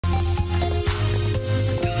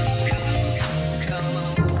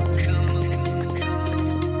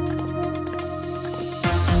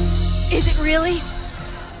Really?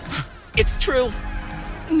 It's true.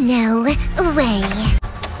 No way.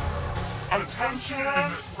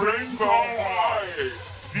 Attention, Rainbow High!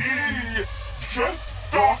 The Jett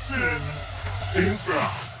Dawson is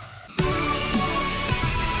back.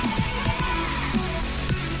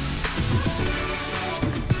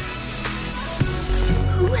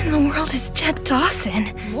 Who in the world is Jett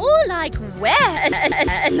Dawson? More like where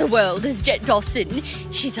in the world is Jett Dawson?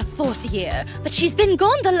 She's a 4th year, but she's been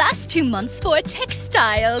gone the last 2 months for a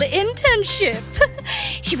textile internship.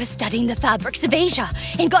 She was studying the fabrics of Asia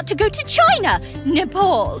and got to go to China,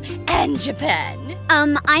 Nepal, and Japan.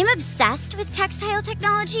 I'm obsessed with textile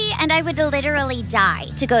technology, and I would literally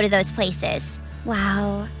die to go to those places.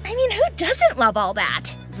 Wow. I mean, who doesn't love all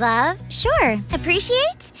that? Love? Sure.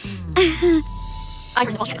 Appreciate? I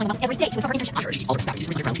heard the bullshit coming up every day to her internship. I heard she's all the stuff. She's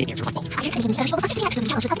really from the internship fault.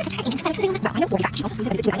 I know for a fact she also sees a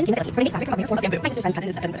visit to the island for make fabric from a mere form of bamboo. My sister's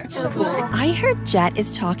friend's cousin is so cool. I heard Jett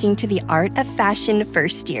is talking to the art of fashion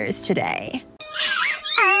first years today.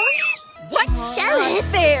 What? Jealous.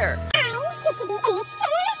 There. I get to be in the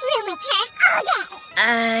same room with her all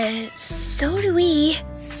day. So do we.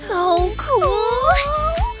 So cool.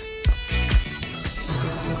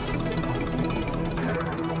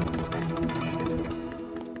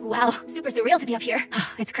 Wow, super surreal to be up here.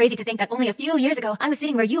 It's crazy to think that only a few years ago I was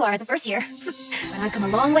sitting where you are as a first year. But I've come a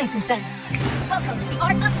long way since then. Welcome to the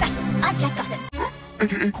Art of Fashion. I'm Jett Dawson.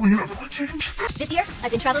 AKA Queen of the Change. This year,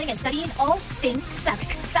 I've been traveling and studying all things fabric.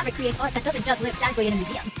 Fabric creates art that doesn't just live statically in a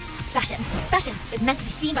museum. Fashion is meant to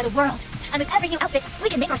be seen by the world. And with every new outfit, we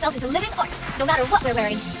can make ourselves into living art, no matter what we're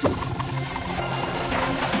wearing.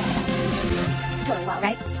 Totally wild,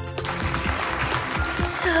 right?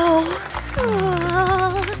 So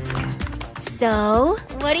cool. So,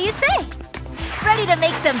 what do you say? Ready to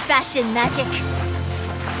make some fashion magic?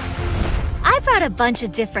 I brought a bunch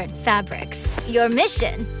of different fabrics. Your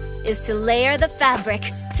mission is to layer the fabric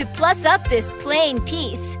to plus up this plain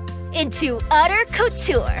piece into utter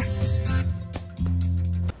couture.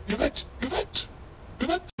 Yvette.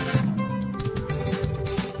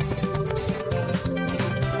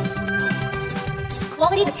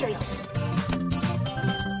 Quality materials.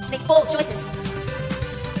 Make bold choices.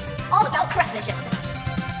 All about craftsmanship.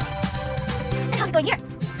 And how's it going here?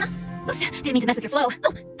 Huh? Oops, didn't mean to mess with your flow.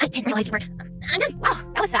 Oh, I didn't realize you were... I'm done. Wow,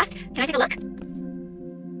 that was fast. Can I take a look?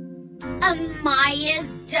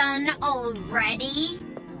 Maya's done already?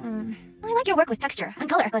 I like your work with texture and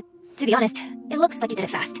color, but to be honest, it looks like you did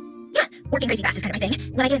it fast. Yeah, working crazy fast is kind of my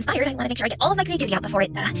thing. When I get inspired, I want to make sure I get all of my creativity out before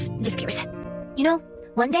it disappears. You know,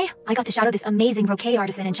 one day, I got to shadow this amazing brocade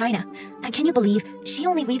artisan in China. And can you believe she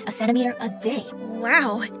only weaves a centimeter a day?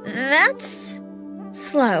 Wow, that's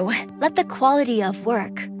slow. Let the quality of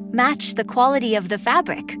work match the quality of the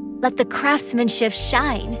fabric. Let the craftsmanship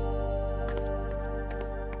shine.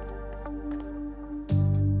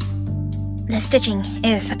 The stitching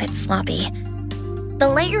is a bit sloppy. The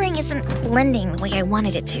layering isn't blending the way I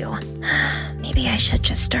wanted it to. Maybe I should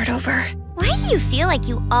just start over. Why do you feel like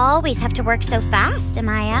you always have to work so fast,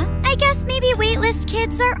 Amaya? I guess maybe waitlist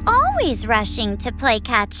kids are always rushing to play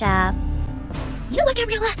catch-up. You know what,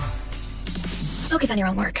 Gabriella? Focus on your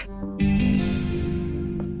own work.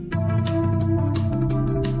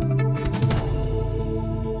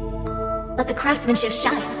 Let the craftsmanship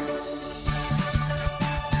shine.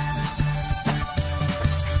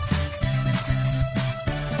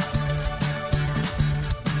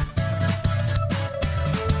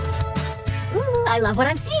 Ooh, I love what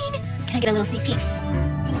I'm seeing. Can I get a little sneak peek?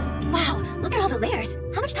 Wow, look at all the layers.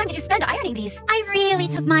 How much time did you spend ironing these? I really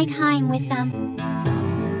took my time with them.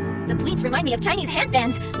 The pleats remind me of Chinese hand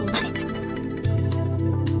fans. Love it.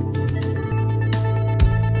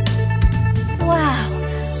 Wow.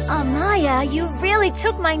 Amaya, you really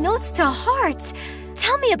took my notes to heart.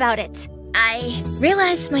 Tell me about it. I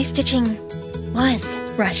realized my stitching was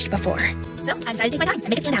rushed before. So I decided to take my time and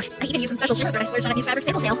make it stand out. I even used some special shimmer that I splurged on at these fabric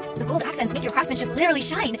sample sale. The gold accents make your craftsmanship literally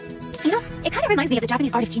shine. You know, it kind of reminds me of the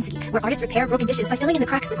Japanese art of kintsugi, where artists repair broken dishes by filling in the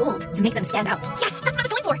cracks with gold to make them stand out. Yes, that's what I was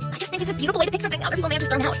going for. I just think it's a beautiful way to pick something other people may have just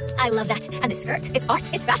thrown out. I love that. And this skirt, it's art,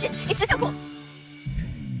 it's fashion, it's just so cool.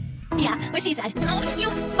 Yeah, what she said. Oh, you,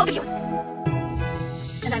 both of you.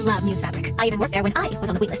 And I love Muse Fabric. I even worked there when I was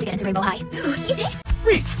on the waitlist to get into Rainbow High. You did?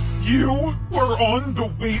 Wait, you were on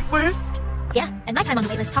the wait list? Yeah, and my time on the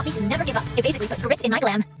waitlist taught me to never give up. It basically put grit in my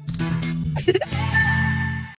glam.